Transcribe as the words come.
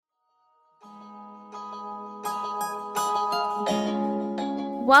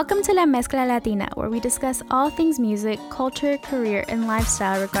Welcome to La Mezcla Latina, where we discuss all things music, culture, career, and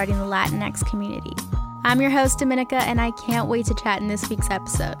lifestyle regarding the Latinx community. I'm your host, Dominica, and I can't wait to chat in this week's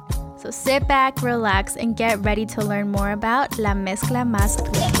episode. So sit back, relax, and get ready to learn more about La Mezcla Más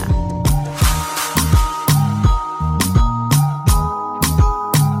Rica.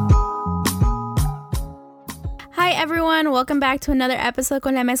 Hi everyone, welcome back to another episode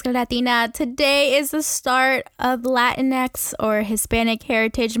con La Mezcla Latina. Today is the start of Latinx or Hispanic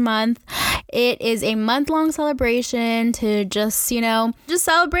Heritage Month. It is a month-long celebration to just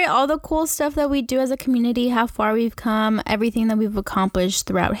celebrate all the cool stuff that we do as a community, how far we've come, everything that we've accomplished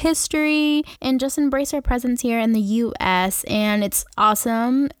throughout history, and just embrace our presence here in the U.S. And it's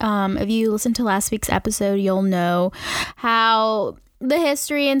awesome. If you listen to last week's episode, you'll know how the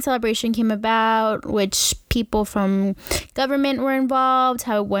history and celebration came about, which people from government were involved,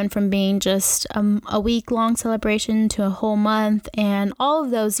 how it went from being just a week-long celebration to a whole month, and all of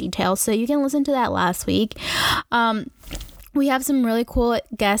those details. So you can listen to that last week. We have some really cool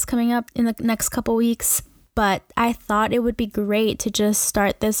guests coming up in the next couple weeks, but I thought it would be great to just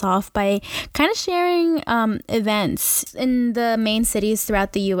start this off by kind of sharing events in the main cities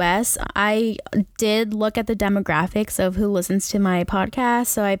throughout the U.S. I did look at the demographics of who listens to my podcast,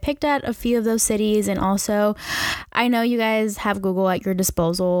 so I picked out a few of those cities, and also I know you guys have Google at your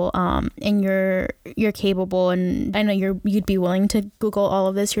disposal, and you're capable, and I know you'd be willing to Google all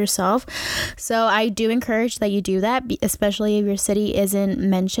of this yourself. So I do encourage that you do that, especially if your city isn't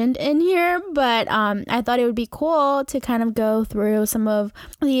mentioned in here. But I thought it would be cool to kind of go through some of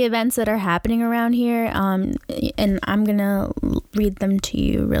the events that are happening around here, and I'm gonna read them to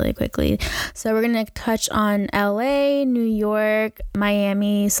you really quickly. So we're gonna touch on LA, New York,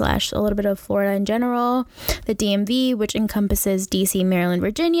 Miami / a little bit of Florida in general, the DMV, which encompasses DC, Maryland,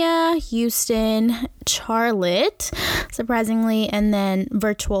 Virginia, Houston, Charlotte, surprisingly, and then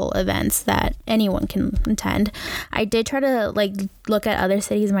virtual events that anyone can attend. I did try to look at other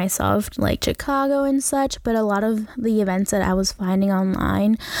cities myself, like Chicago and such, but a lot of the events that I was finding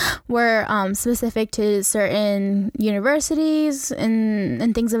online were specific to certain universities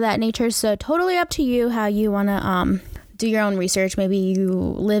and things of that nature. So totally up to you how you want to do your own research. Maybe you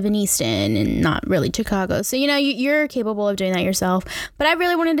live in Easton and not really Chicago, so you're capable of doing that yourself. But I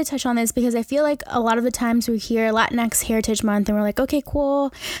really wanted to touch on this because I feel like a lot of the times we hear Latinx Heritage Month and we're like, okay,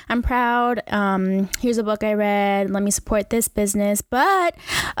 cool, I'm proud, here's a book I read, let me support this business. But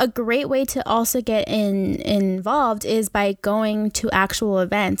a great way to also get involved is by going to actual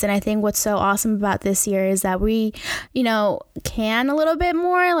events. And I think what's so awesome about this year is that we can a little bit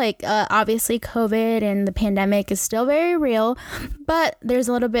more, obviously COVID and the pandemic is still very real, but there's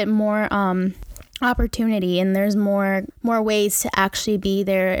a little bit more opportunity, and there's more ways to actually be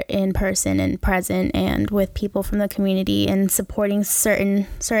there in person and present and with people from the community and supporting certain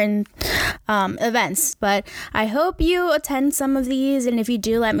events. But I hope you attend some of these, and if you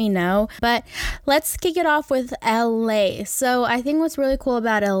do, let me know. But let's kick it off with LA. So I think what's really cool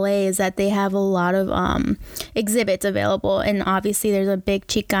about LA is that they have a lot of exhibits available, and obviously there's a big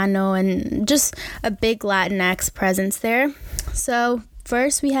Chicano and just a big Latinx presence there. So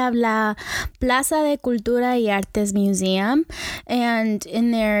first, we have La Plaza de Cultura y Artes Museum, and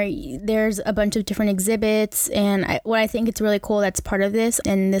in there's a bunch of different exhibits, and what I think it's really cool that's part of this,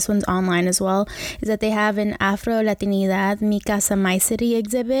 and this one's online as well, is that they have an Afro-Latinidad Mi Casa My City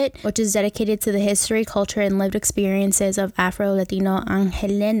exhibit, which is dedicated to the history, culture, and lived experiences of Afro-Latino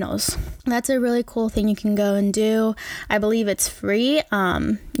Angelenos. That's a really cool thing you can go and do. I believe it's free.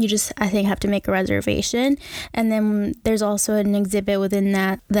 You just, I think, have to make a reservation. And then there's also an exhibit within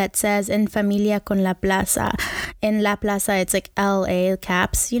that says En Familia con La Plaza. In La Plaza, it's like LA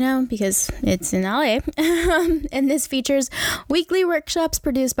caps, because it's in LA. And this features weekly workshops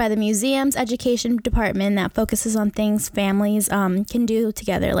produced by the museum's education department that focuses on things families can do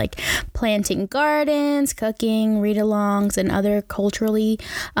together, like planting gardens, cooking, read-alongs, and other culturally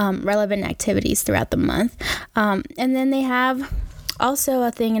relevant activities throughout the month. And then they have also a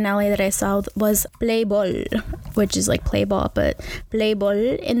thing in LA that I saw was Play Ball, which is like play ball, but Play Ball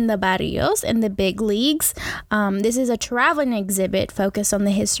in the barrios, in the big leagues. This is a traveling exhibit focused on the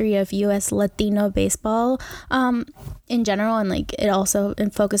history of U.S. Latino baseball in general, and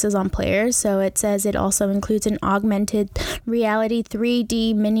it focuses on players. So it says it also includes an augmented reality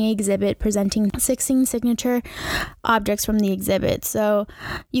 3D mini exhibit presenting 16 signature objects from the exhibit. So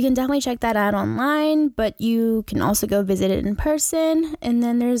you can definitely check that out online, but you can also go visit it in person. And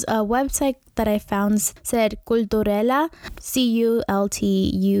then there's a website that I found said Culturela, Culturela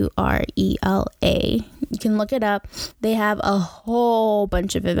You can look it up. They have a whole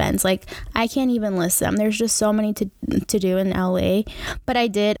bunch of events. Like, I can't even list them. There's just so many to do in LA. But I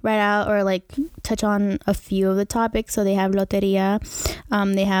did write out or like touch on a few of the topics. So they have Loteria.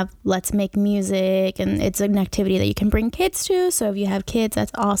 They have Let's Make Music, and it's an activity that you can bring kids to. So if you have kids,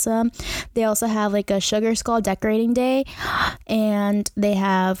 that's awesome. They also have like a sugar skull decorating day, and they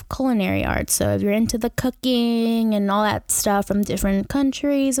have culinary arts. So if you're into the cooking and all that stuff from different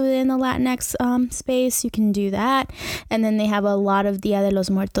countries within the Latinx space, you can do that. And then they have a lot of Dia de los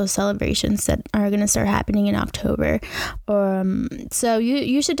Muertos celebrations that are going to start happening in October. So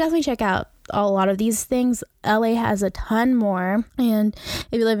you should definitely check out a lot of these things. LA has a ton more, and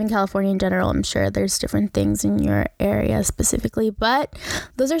if you live in California in general, I'm sure there's different things in your area specifically, but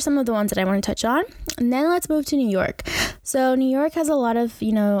those are some of the ones that I want to touch on. And then let's move to New York. So New York has a lot of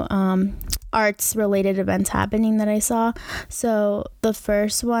arts related events happening that I saw. So the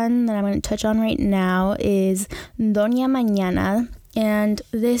first one that I'm going to touch on right now is Doña Mañana. And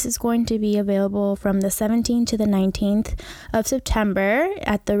this is going to be available from the 17th to the 19th of September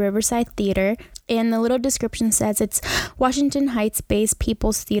at the Riverside Theater. And the little description says it's Washington Heights-based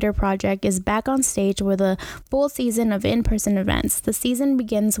People's Theater Project is back on stage with a full season of in-person events. The season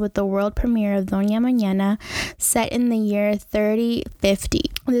begins with the world premiere of Doña Mañana, set in the year 3050.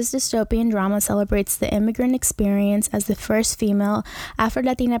 This dystopian drama celebrates the immigrant experience as the first female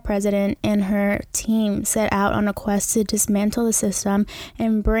Afro-Latina president and her team set out on a quest to dismantle the system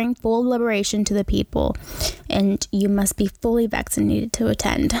and bring full liberation to the people. And you must be fully vaccinated to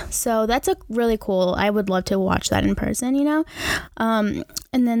attend. So that's a really cool. I would love to watch that in person, and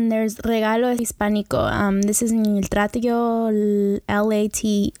then there's Regalo Hispánico. This is in El Teatro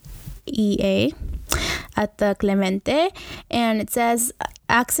Latea at the Clemente, and it says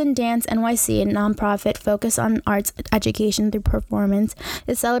Accent Dance NYC, a nonprofit focused on arts education through performance,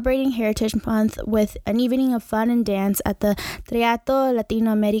 is celebrating Heritage Month with an evening of fun and dance at the Teatro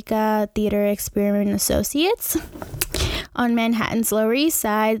Latinoamerica Theater Experiment Associates on Manhattan's Lower East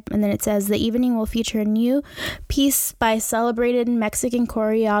Side. And then it says the evening will feature a new piece by celebrated Mexican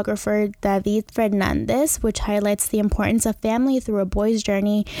choreographer David Fernandez, which highlights the importance of family through a boy's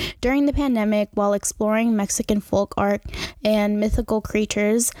journey during the pandemic while exploring Mexican folk art and mythical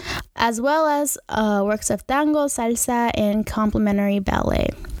creatures, as well as works of tango, salsa, and contemporary ballet.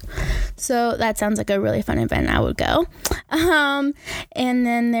 So that sounds like a really fun event. I would go. And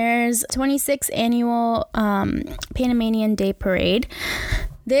then there's 26th annual Panamanian Day Parade.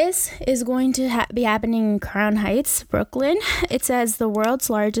 This is going to be happening in Crown Heights, Brooklyn. It says the world's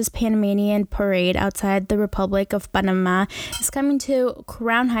largest Panamanian parade outside the Republic of Panama is coming to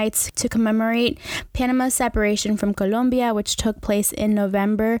Crown Heights to commemorate Panama's separation from Colombia, which took place in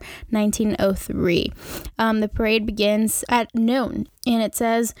November 1903. The parade begins at noon, and it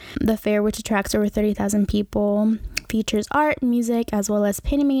says the fair, which attracts over 30,000 people, features art, music, as well as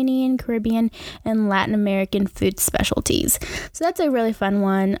Panamanian, Caribbean, and Latin American food specialties. So that's a really fun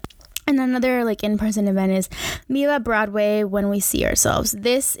one. And another in-person event is Viva Broadway When We See Ourselves.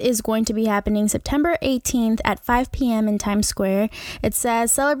 This is going to be happening September 18th at 5 p.m. in Times Square. It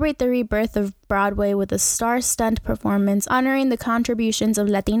says celebrate the rebirth of Broadway with a star-studded performance honoring the contributions of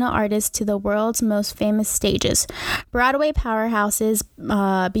Latino artists to the world's most famous stages. Broadway powerhouses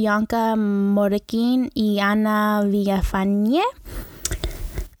Bianca Moraquin y Ana Villafañe,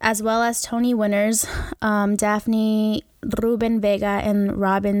 as well as Tony winners Daphne Ruben Vega and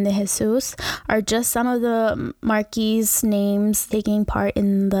Robin de Jesus, are just some of the marquee names taking part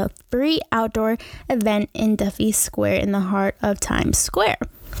in the free outdoor event in Duffy Square in the heart of Times Square.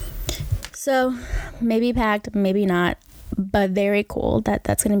 So maybe packed, maybe not, but very cool that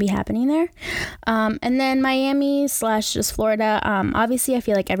that's going to be happening there. And then Miami / just Florida. Obviously, I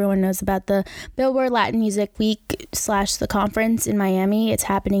feel like everyone knows about the Billboard Latin Music Week / the conference in Miami. It's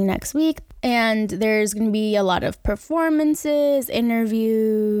happening next week. And there's going to be a lot of performances,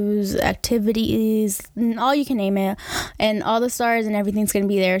 interviews, activities, all you can name it. And all the stars and everything's going to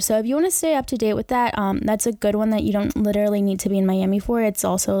be there. So if you want to stay up to date with that, that's a good one that you don't literally need to be in Miami for. It's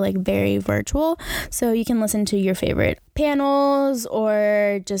also very virtual. So you can listen to your favorite panels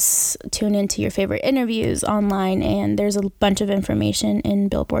or just tune into your favorite interviews online. And there's a bunch of information in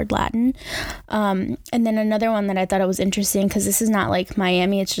Billboard Latin. And then another one that I thought it was interesting, because this is not like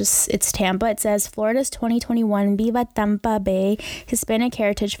Miami, it's Tampa. It says Florida's 2021 Viva Tampa Bay Hispanic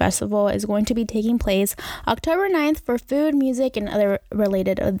Heritage Festival is going to be taking place October 9th for food, music, and other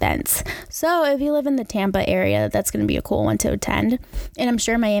related events. So if you live in the Tampa area, that's going to be a cool one to attend. And I'm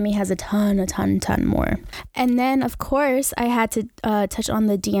sure Miami has a ton more. And then, of course, course, I had to touch on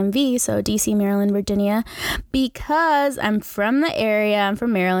the DMV, so DC, Maryland, Virginia, because I'm from the area. I'm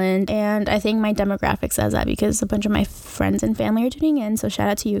from Maryland, and I think my demographic says that because a bunch of my friends and family are tuning in, so shout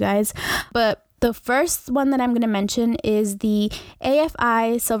out to you guys. But the first one that I'm going to mention is the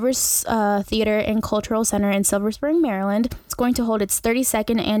AFI Silver Theater and Cultural Center in Silver Spring, Maryland. It's going to hold its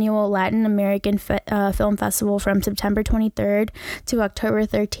 32nd annual Latin American Film Festival from September 23rd to October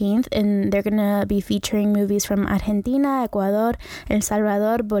 13th, and they're going to be featuring movies from Argentina, Ecuador, El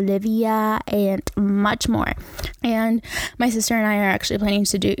Salvador, Bolivia, and much more. And my sister and I are actually planning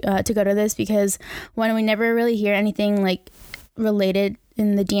to go to this because, one, we never really hear anything like related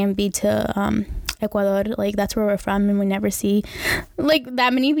in the DMV to Ecuador, like that's where we're from, and we never see like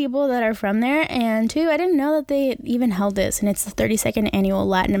that many people that are from there. And two, I didn't know that they even held this, and it's the 32nd annual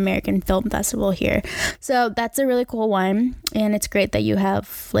Latin American Film Festival here, so that's a really cool one, and it's great that you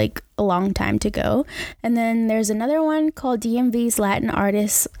have like a long time to go. And then there's another one called DMV's Latin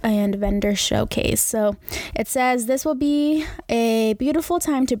Artists and Vendor Showcase. So it says this will be a beautiful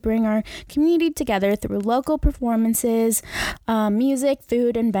time to bring our community together through local performances, music,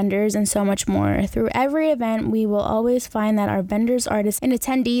 food, and vendors, and so much more. Through every event, we will always find that our vendors, artists, and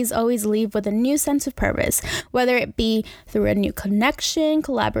attendees always leave with a new sense of purpose, whether it be through a new connection,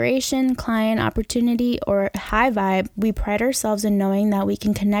 collaboration, client opportunity, or high vibe. We pride ourselves in knowing that we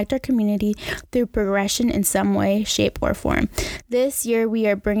can connect our community through progression in some way, shape, or form. This year, we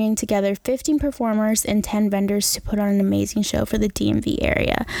are bringing together 15 performers and 10 vendors to put on an amazing show for the DMV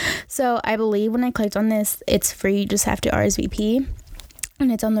area. So I believe when I clicked on this, it's free. You just have to RSVP,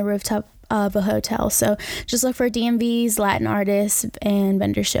 and it's on the rooftop of a hotel. So just look for DMV's Latin Artists and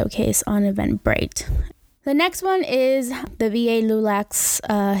Vendor Showcase on Eventbrite. The next one is the VA LULAC's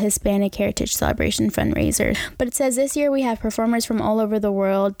Hispanic Heritage Celebration fundraiser. But it says this year we have performers from all over the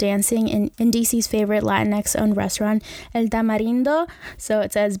world dancing in DC's favorite Latinx-owned restaurant, El Tamarindo. So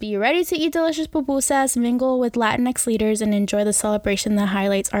it says, be ready to eat delicious pupusas, mingle with Latinx leaders, and enjoy the celebration that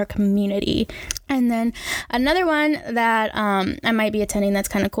highlights our community. And then another one that I might be attending that's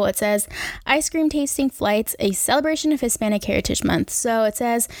kind of cool. It says, Ice Cream Tasting Flights, a celebration of Hispanic Heritage Month. So it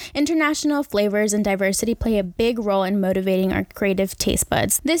says, international flavors and diversity play a big role in motivating our creative taste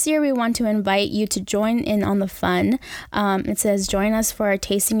buds. This year, we want to invite you to join in on the fun. It says, join us for our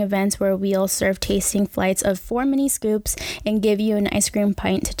tasting events where we'll serve tasting flights of 4 mini scoops and give you an ice cream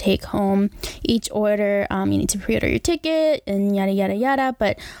pint to take home. Each order, you need to pre-order your ticket and yada, yada, yada.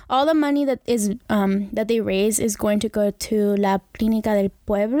 But all the money that is that they raise is going to go to La Clínica del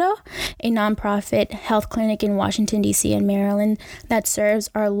Pueblo, a nonprofit health clinic in Washington, D.C. and Maryland that serves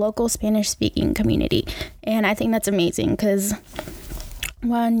our local Spanish-speaking community. And I think that's amazing because,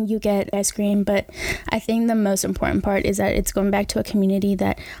 one, you get ice cream, but I think the most important part is that it's going back to a community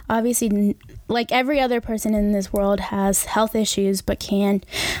that obviously, like every other person in this world, has health issues but can't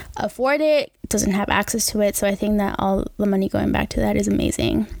afford it, doesn't have access to it. So I think that all the money going back to that is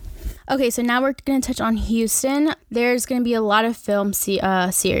amazing. Okay, so now we're going to touch on Houston. There's going to be a lot of film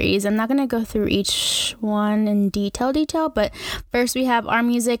series. I'm not going to go through each one in detail, but first we have Our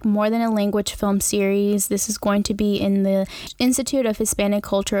Music, More Than a Language film series. This is going to be in the Institute of Hispanic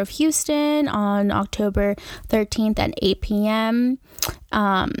Culture of Houston on October 13th at 8 p.m.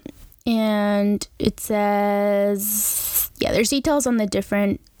 And it says, there's details on the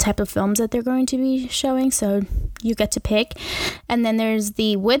different type of films that they're going to be showing, so you get to pick. And then there's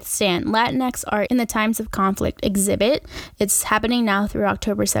the Withstand Latinx Art in the Times of Conflict exhibit. It's happening now through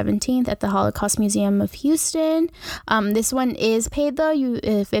October 17th at the Holocaust Museum of Houston. This one is paid though,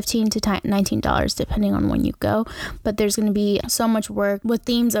 $15 to $19 depending on when you go, but there's going to be so much work with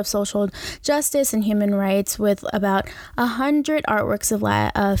themes of social justice and human rights with about 100 artworks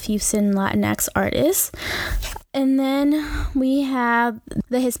of Houston Latinx artists. And then we have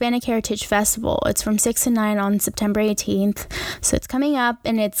the Hispanic Heritage Festival. It's from 6 to 9 on September 18th. So it's coming up,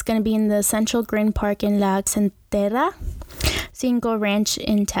 and it's going to be in the Central Green Park in La Centera Cinco Ranch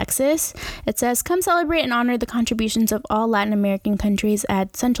in Texas. It says, come celebrate and honor the contributions of all Latin American countries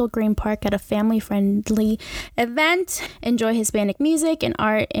at Central Green Park at a family-friendly event. Enjoy Hispanic music and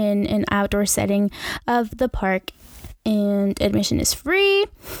art in an outdoor setting of the park. And admission is free.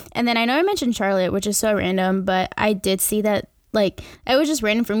 And then I know I mentioned Charlotte, which is so random, but I did see that, like, it was just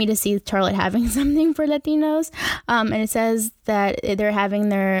random for me to see Charlotte having something for Latinos. And it says that they're having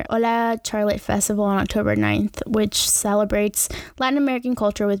their Hola Charlotte Festival on October 9th, which celebrates Latin American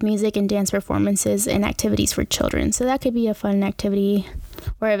culture with music and dance performances and activities for children. So that could be a fun activity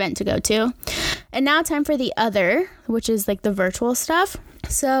or event to go to. And now time for the other, which is like the virtual stuff.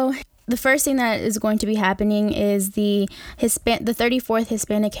 So the first thing that is going to be happening is the 34th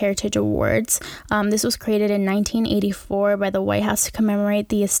Hispanic Heritage Awards. This was created in 1984 by the White House to commemorate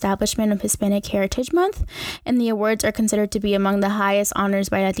the establishment of Hispanic Heritage Month, and the awards are considered to be among the highest honors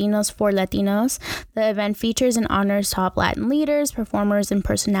by Latinos for Latinos. The event features and honors top Latin leaders, performers, and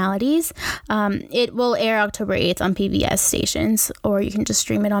personalities. It will air October 8th on PBS stations, or you can just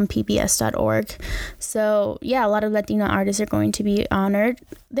stream it on pbs.org. So yeah, a lot of Latino artists are going to be honored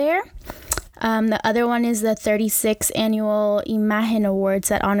there. The other one is the 36th Annual Imagen Awards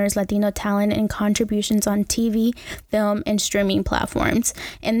that honors Latino talent and contributions on TV, film, and streaming platforms.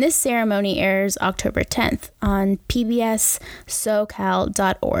 And this ceremony airs October 10th on pbssocal.org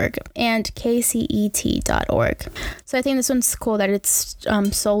and kcet.org. So I think this one's cool that it's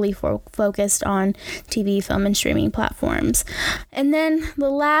solely focused on TV, film, and streaming platforms. And then the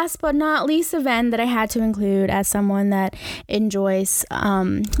last but not least event that I had to include as someone that enjoys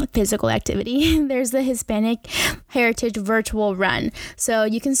physical activity, there's the Hispanic Heritage Virtual Run. So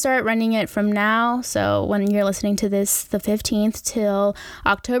you can start running it from now. So when you're listening to this, the 15th till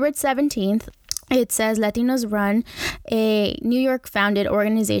October 17th, it says Latinos Run, a New York founded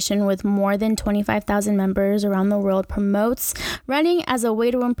organization with more than 25,000 members around the world, promotes running as a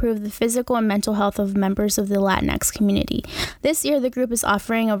way to improve the physical and mental health of members of the Latinx community. This year, the group is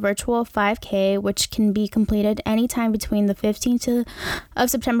offering a virtual 5K, which can be completed anytime between the 15th of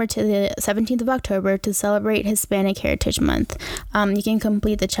September to the 17th of October to celebrate Hispanic Heritage Month. You can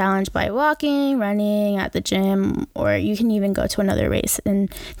complete the challenge by walking, running, at the gym, or you can even go to another race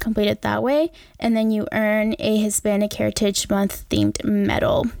and complete it that way. And then you earn a Hispanic Heritage Month themed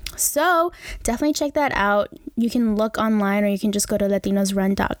medal. So definitely check that out. You can look online, or you can just go to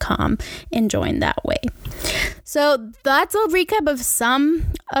latinosrun.com and join that way. So that's a recap of some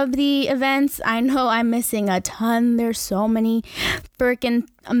of the events. I know I'm missing a ton. There's so many freaking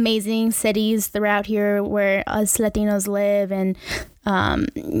amazing cities throughout here where us Latinos live and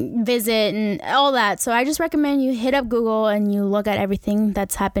visit and all that. So I just recommend you hit up Google and you look at everything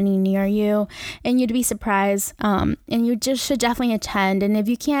that's happening near you, and you'd be surprised. And you just should definitely attend. And if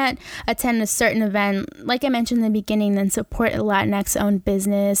you can't attend a certain event, like I mentioned in the beginning, then support a Latinx owned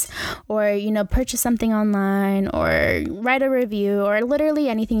business, or purchase something online, or write a review, or literally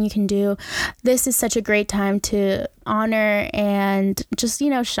anything you can do. This is such a great time to honor and just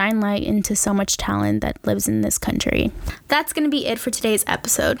shine light into so much talent that lives in this country. That's gonna be it for today's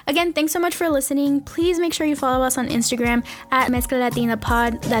episode. Again, thanks so much for listening. Please make sure you follow us on Instagram at Mezcla Latina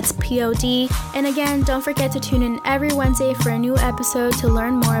Pod. That's POD. And again, don't forget to tune in every Wednesday for a new episode to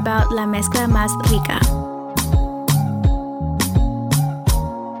learn more about La Mezcla Más Rica.